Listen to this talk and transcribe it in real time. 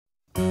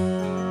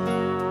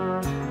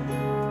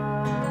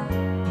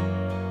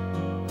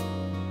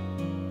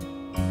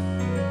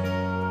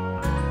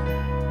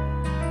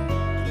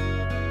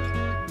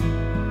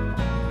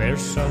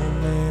There's so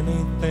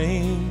many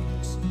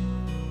things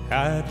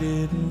I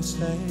didn't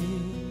say,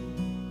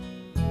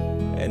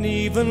 and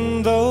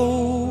even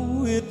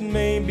though it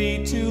may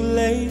be too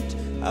late,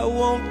 I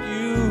want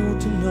you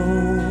to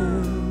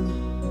know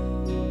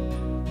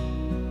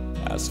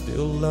I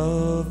still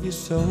love you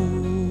so.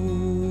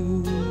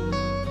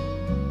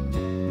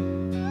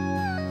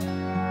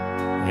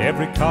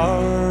 Every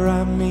car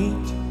I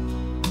meet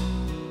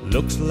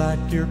looks like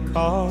your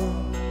car.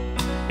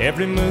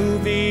 Every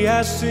movie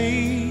I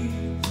see,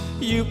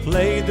 you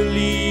play the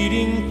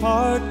leading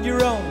part.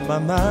 You're on my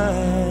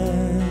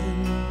mind.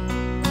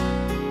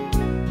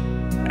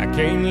 I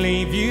can't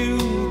leave you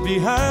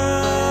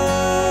behind.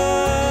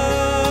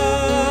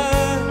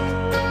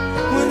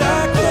 When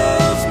I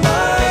close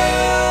my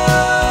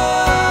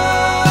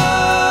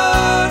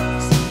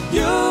eyes,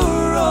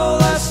 you're all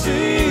I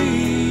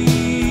see.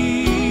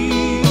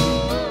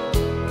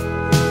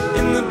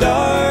 In the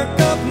dark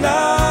of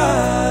night,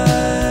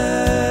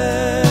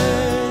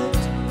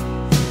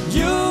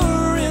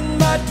 you're in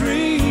my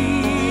dreams.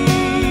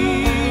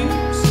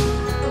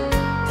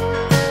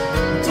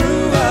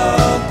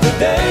 Throughout the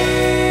day,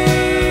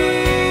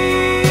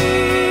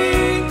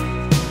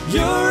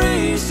 you're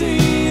easy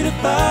to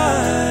find.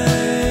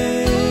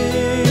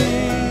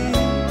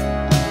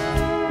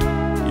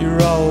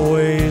 You're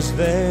always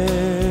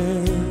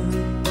there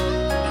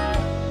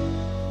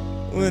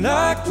when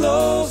I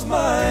close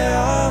my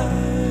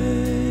eyes.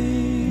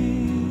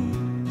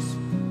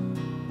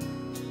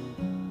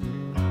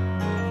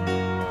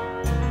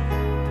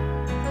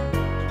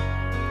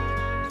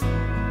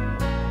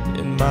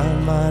 In my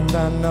mind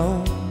I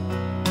know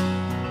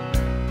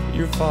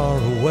you're far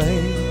away,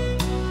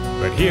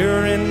 but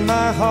here in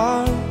my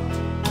heart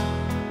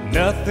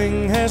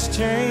nothing has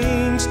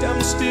changed.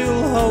 I'm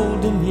still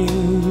holding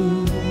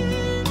you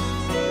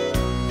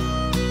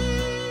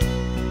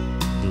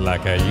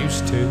like I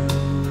used to.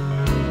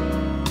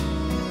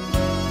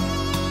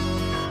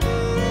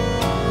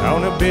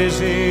 On a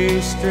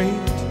busy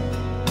street,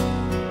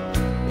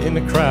 in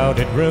a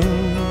crowded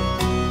room,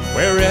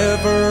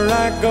 wherever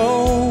I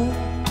go,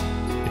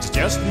 it's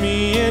just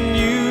me and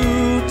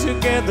you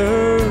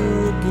together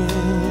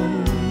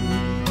again.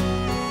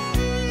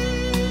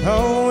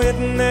 Oh, it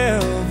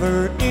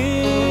never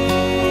ends.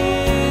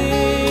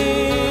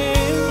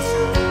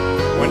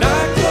 When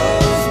I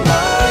close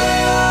my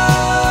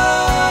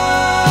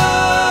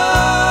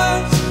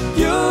eyes,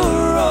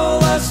 you're all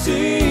I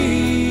see.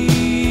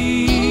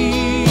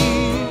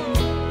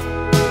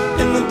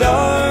 In the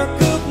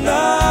dark of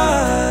night,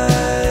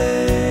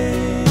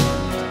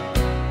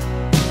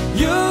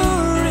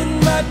 you're in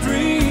my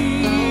dreams.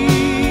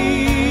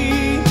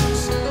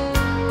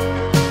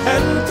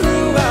 And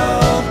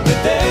throughout the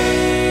day,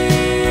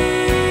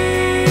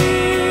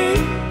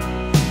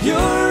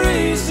 you're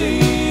easy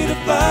to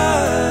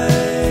find.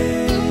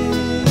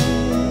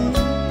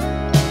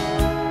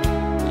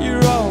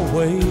 You're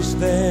always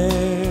there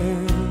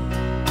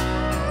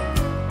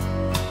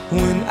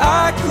when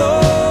I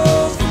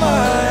close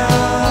my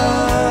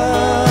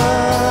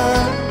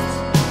eyes.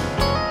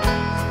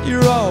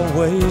 You're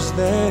always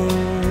there